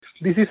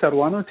This is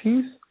Aruán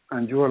Ortiz,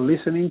 and you are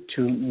listening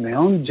to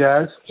Neon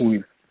Jazz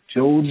with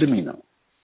Joe Domino.